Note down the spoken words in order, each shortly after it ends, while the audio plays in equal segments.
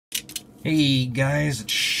Hey guys,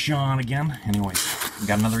 it's Sean again. Anyway,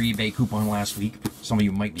 got another eBay coupon last week. Some of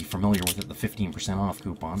you might be familiar with it, the 15% off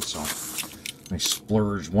coupon, so I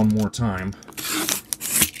splurged one more time.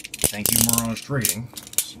 Thank you, Mirage Trading.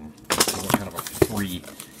 So, what kind of a free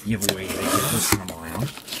giveaway they get this time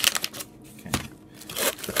around. Okay.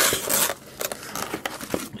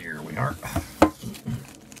 Here we are.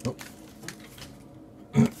 Oh.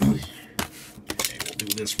 Okay, we'll do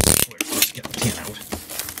this real quick. Let's get the tin out.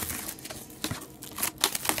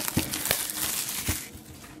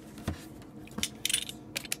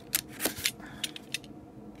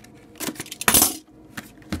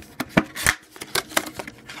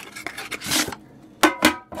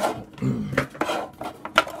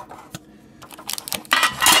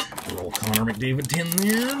 Little Connor McDavid tin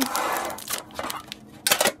there.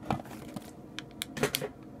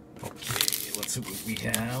 Okay, let's see what we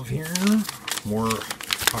have here. More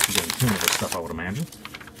hockey game cumulative stuff, I would imagine.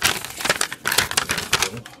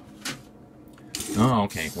 Oh,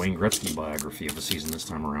 okay. Wayne Gretzky biography of the season this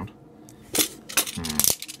time around.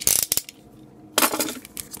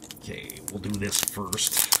 Okay, we'll do this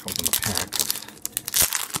first. Open the pack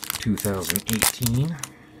of 2018.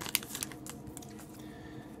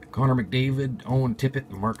 Connor McDavid, Owen Tippett,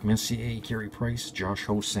 Mark Messier, Carey Price, Josh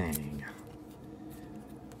Ho-Sang.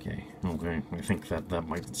 Okay, I think that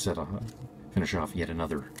might finish off yet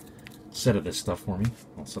another set of this stuff for me.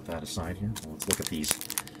 I'll set that aside here. Let's look at these.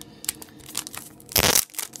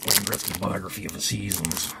 Wayne Gretzky biography of the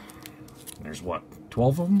seasons. There's what,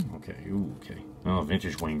 12 of them? Okay, ooh, okay. Oh,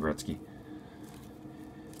 vintage Wayne Gretzky.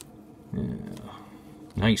 Yeah.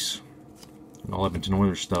 Nice. All Edmonton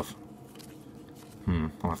Oilers stuff.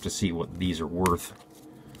 I'll have to see what these are worth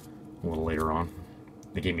a little later on.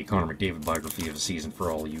 They gave me Connor McDavid biography of the season for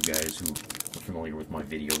all of you guys who are familiar with my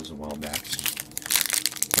videos a while back.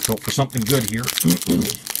 So let's hope for something good here.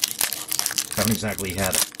 Haven't exactly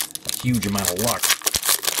had a huge amount of luck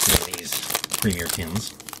in these premier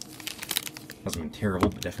tins. Hasn't been terrible,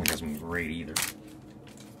 but definitely hasn't been great either.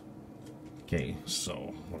 Okay,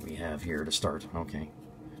 so what we have here to start. Okay,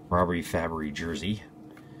 Robert Fabry jersey.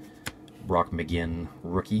 Brock McGinn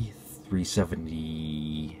rookie,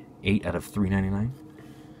 378 out of 399.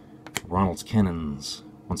 Ronald Kennans,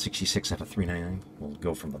 166 out of 399. We'll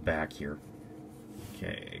go from the back here.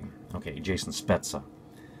 Okay, Jason Spezza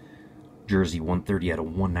jersey, 130 out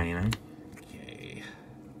of 199.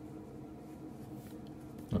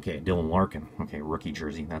 Okay, Dylan Larkin. Okay, rookie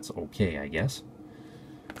jersey. That's okay, I guess.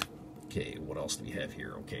 Okay, what else do we have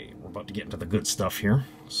here? Okay, we're about to get into the good stuff here.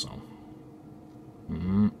 So,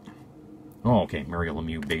 oh, okay, Mario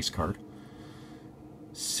Lemieux base card.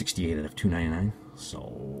 68 out of 299.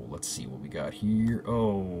 So, let's see what we got here.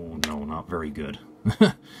 Oh, no, not very good.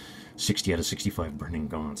 60 out of 65 Brendan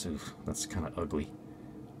Gaunce. Oof, that's kind of ugly.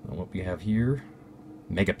 What we have here?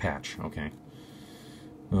 Mega patch. Okay.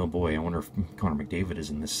 Oh boy, I wonder if Connor McDavid is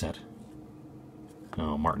in this set.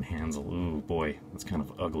 Oh, Martin Hanzal. Ooh, boy, that's kind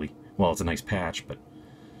of ugly. Well, it's a nice patch, but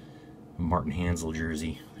Martin Hanzal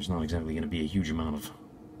jersey. There's not exactly going to be a huge amount of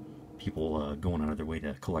people going out of their way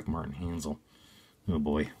to collect Martin Hanzal. Oh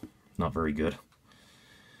boy, not very good.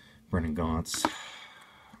 Brendan Gaunce,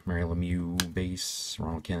 Mario Lemieux base,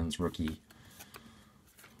 Ronald Kennans rookie,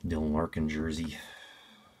 Dylan Larkin jersey,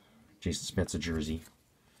 Jason Spezza jersey,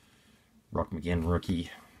 Brock McGinn rookie,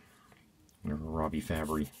 Robbie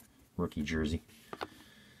Fabry rookie jersey.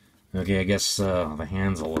 Okay, I guess the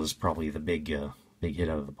Hanzal is probably the big hit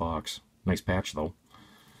out of the box. Nice patch though.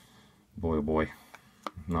 Boy oh boy,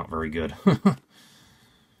 not very good.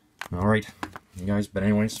 Alright, you guys, but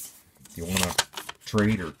anyways, if you want to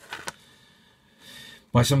trade or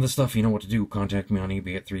buy some of this stuff, you know what to do. Contact me on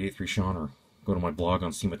eBay at 383Sean or go to my blog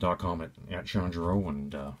on steemit.com at Sean Giroux,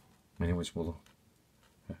 and anyways, we'll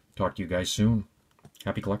talk to you guys soon.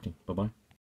 Happy collecting. Bye-bye.